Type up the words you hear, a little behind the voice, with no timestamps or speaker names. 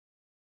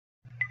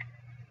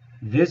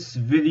This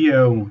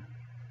video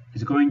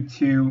is going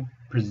to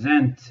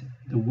present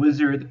the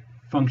wizard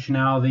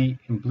functionality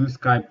in Blue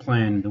Sky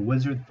Plan. The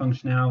wizard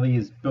functionality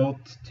is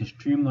built to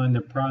streamline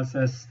the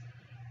process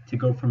to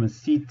go from a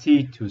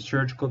CT to a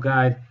surgical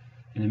guide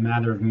in a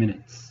matter of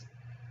minutes.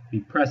 We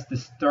press the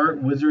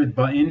Start Wizard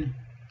button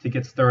to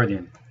get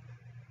started.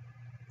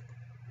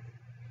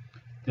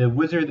 The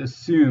wizard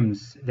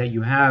assumes that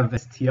you have a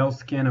STL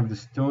scan of the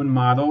stone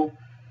model.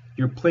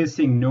 You're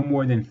placing no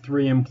more than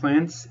 3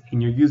 implants,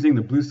 and you're using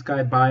the Blue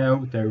Sky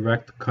Bio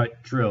direct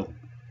cut drill.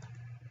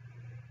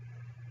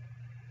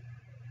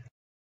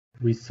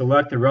 We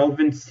select the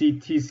relevant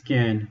CT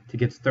scan to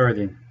get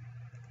started.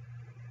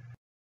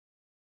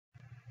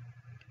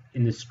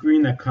 In the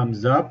screen that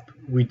comes up,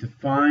 we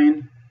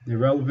define the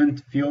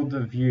relevant field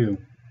of view.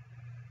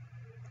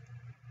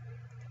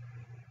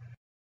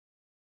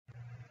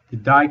 The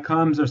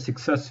DICOMs are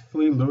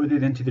successfully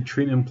loaded into the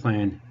treatment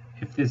plan.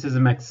 If this is a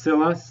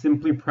maxilla,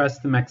 simply press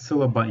the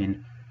maxilla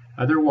button.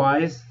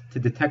 Otherwise, to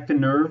detect a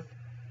nerve,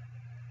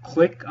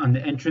 click on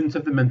the entrance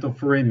of the mental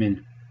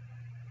foramen.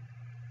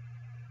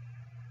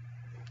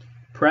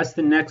 Press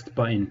the Next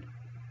button.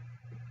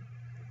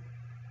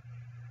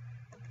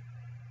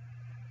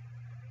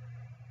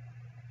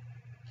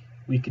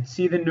 We could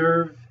see the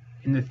nerve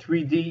in the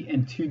 3D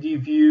and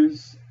 2D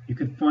views. You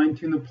could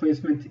fine-tune the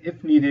placement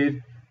if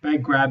needed by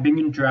grabbing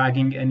and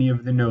dragging any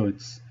of the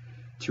nodes.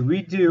 To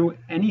redo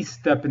any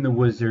step in the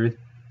wizard,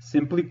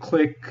 simply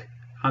click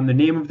on the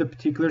name of the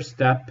particular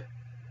step,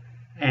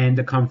 and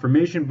a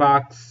confirmation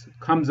box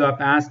comes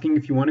up asking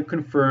if you want to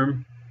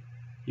confirm.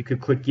 You could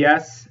click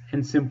yes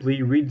and simply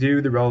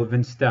redo the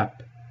relevant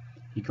step.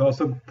 You can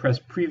also press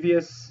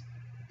previous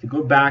to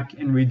go back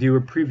and redo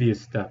a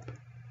previous step.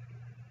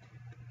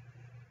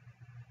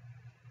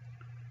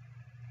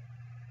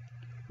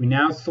 We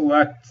now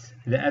select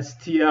the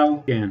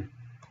STL scan.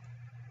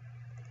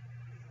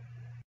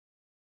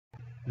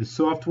 The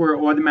software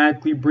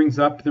automatically brings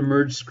up the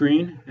merge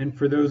screen, and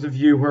for those of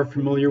you who are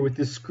familiar with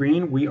this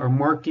screen, we are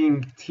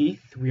marking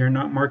teeth. We are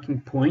not marking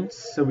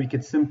points, so we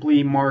could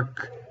simply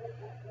mark,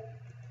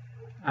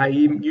 I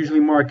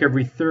usually mark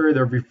every third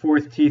or every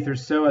fourth teeth or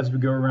so as we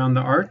go around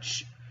the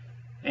arch.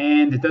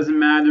 And it doesn't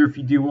matter if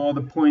you do all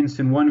the points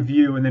in one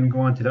view and then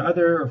go on to the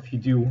other, or if you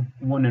do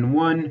one and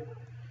one.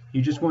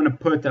 You just want to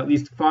put at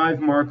least 5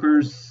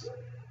 markers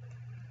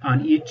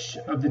on each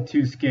of the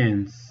 2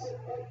 scans.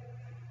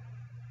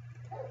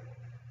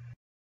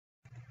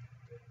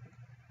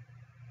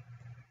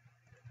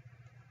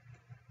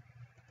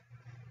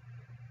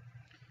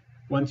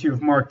 Once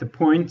you've marked the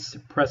points,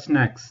 press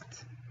Next.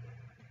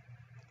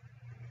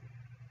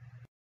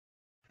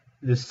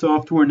 The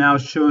software now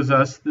shows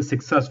us the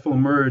successful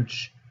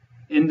merge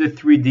in the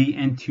 3D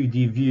and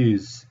 2D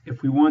views.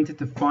 If we wanted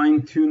to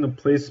fine-tune the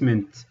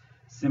placement,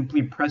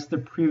 simply press the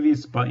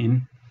previous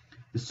button.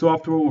 The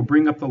software will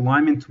bring up the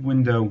alignment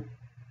window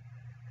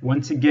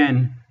once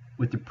again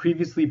with the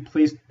previously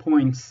placed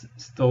points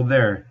still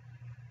there.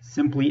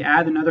 Simply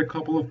add another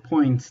couple of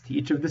points to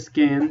each of the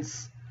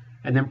scans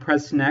and then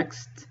press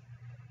Next,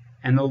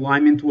 and the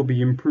alignment will be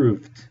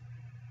improved.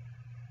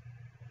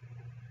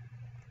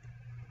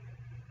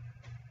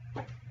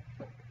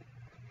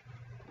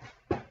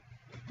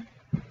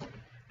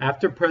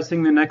 After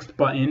pressing the Next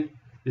button,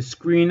 the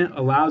screen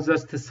allows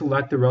us to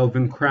select the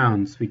relevant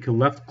crowns. We can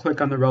left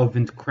click on the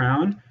relevant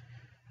crown,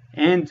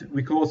 and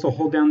we can also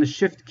hold down the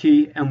Shift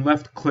key and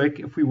left click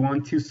if we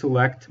want to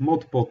select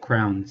multiple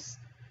crowns.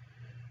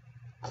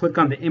 Click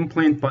on the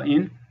Implant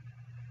button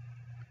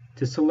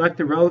to select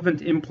the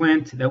relevant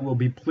implant that will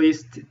be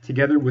placed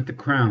together with the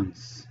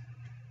crowns.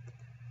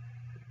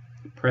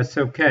 Press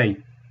OK.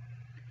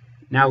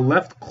 Now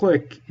left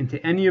click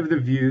into any of the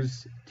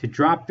views to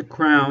drop the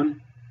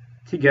crown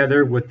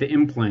together with the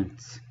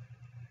implant.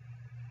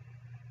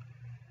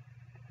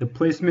 The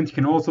placement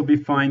can also be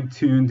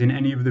fine-tuned in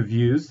any of the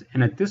views,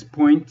 and at this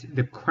point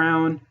the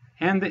crown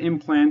and the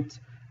implant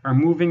are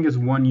moving as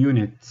one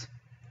unit.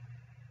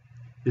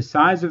 The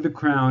size of the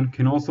crown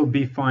can also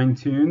be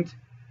fine-tuned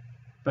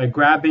by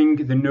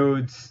grabbing the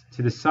nodes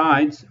to the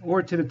sides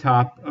or to the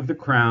top of the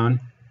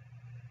crown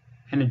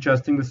and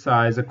adjusting the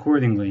size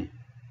accordingly.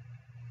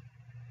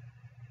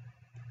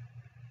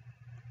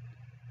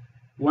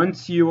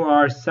 Once you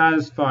are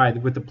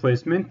satisfied with the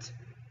placement,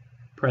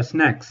 press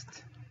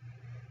Next.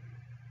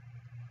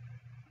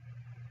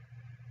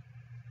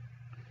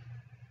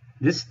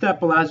 This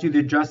step allows you to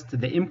adjust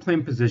the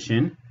implant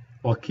position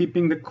while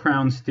keeping the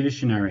crown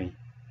stationary.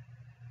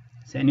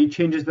 So any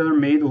changes that are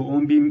made will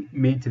only be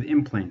made to the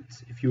implant.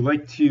 If you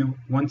like to,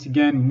 once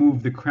again,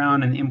 move the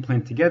crown and the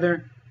implant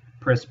together,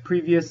 press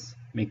Previous,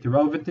 make the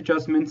relevant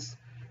adjustments,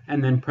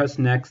 and then press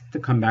Next to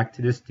come back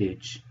to this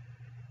stage.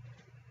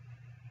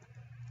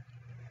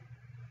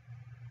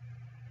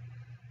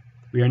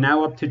 We are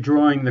now up to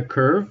drawing the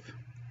curve.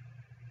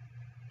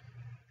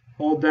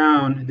 Hold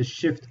down the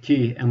Shift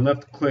key and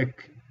left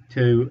click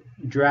to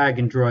drag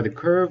and draw the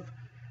curve.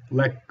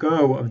 Let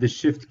go of the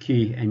Shift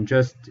key and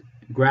just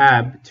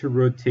grab to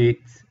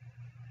rotate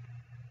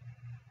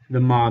the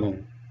model.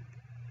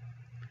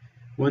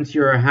 Once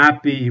you are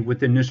happy with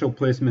the initial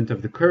placement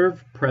of the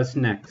curve, press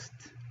Next.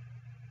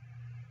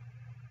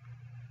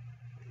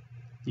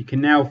 You can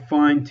now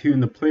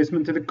fine-tune the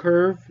placement of the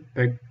curve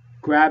by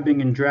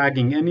grabbing and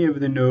dragging any of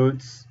the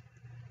nodes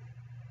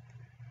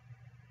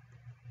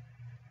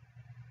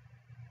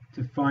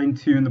to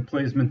fine-tune the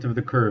placement of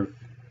the curve.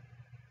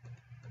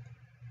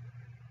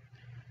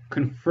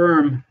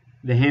 Confirm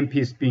the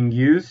handpiece being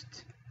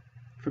used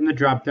from the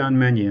drop-down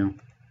menu.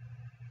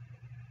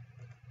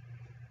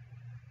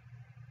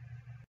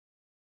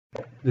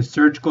 The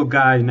surgical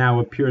guide now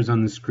appears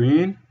on the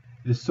screen.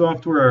 The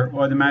software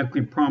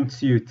automatically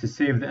prompts you to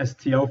save the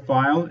STL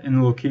file in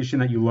the location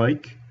that you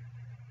like.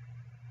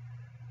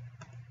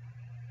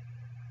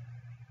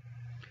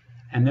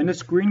 And then a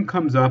screen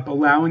comes up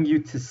allowing you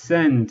to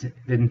send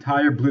the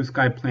entire Blue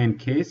Sky plan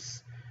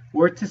case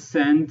or to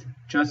send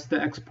just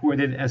the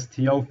exported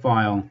STL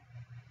file.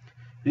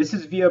 This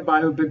is via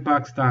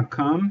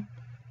biobigbox.com.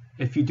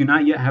 If you do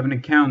not yet have an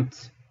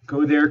account,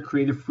 go there,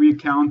 create a free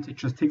account. It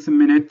just takes a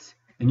minute,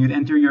 and you'd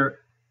enter your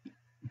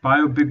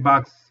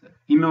BioBigBox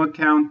email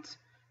account,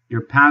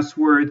 your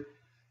password.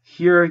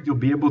 Here you'll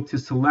be able to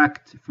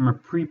select from a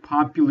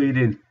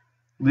pre-populated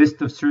list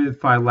of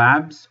certified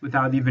labs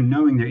without even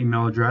knowing their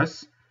email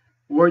address,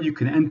 or you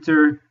can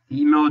enter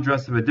the email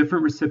address of a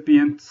different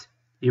recipient,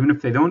 even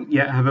if they don't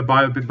yet have a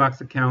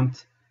BioBigBox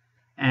account,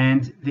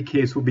 and the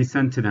case will be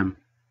sent to them.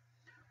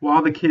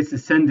 While the case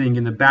is sending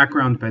in the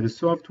background by the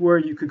software,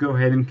 you could go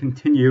ahead and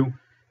continue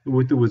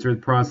with the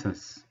wizard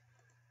process.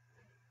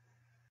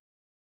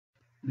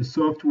 The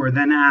software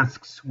then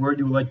asks where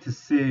you would like to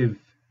save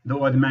the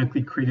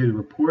automatically created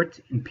report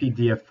in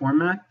PDF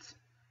format,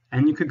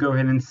 and you could go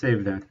ahead and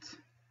save that.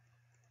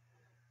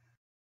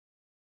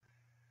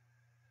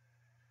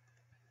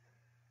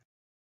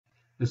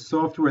 The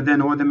software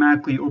then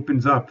automatically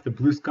opens up the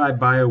Blue Sky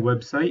Bio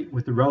website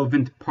with the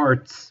relevant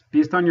parts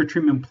based on your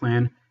treatment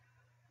plan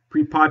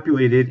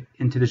pre-populated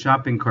into the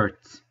shopping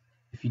carts.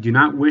 If you do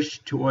not wish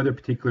to order a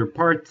particular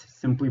part,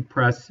 simply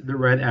press the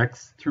red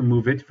X to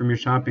remove it from your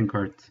shopping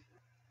cart.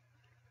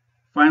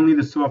 Finally,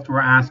 the software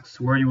asks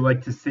where you would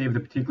like to save the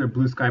particular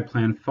Blue Sky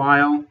plan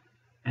file,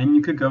 and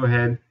you could go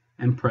ahead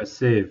and press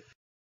Save.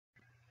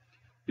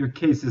 Your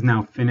case is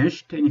now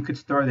finished, and you could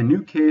start a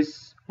new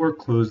case or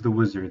close the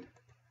wizard.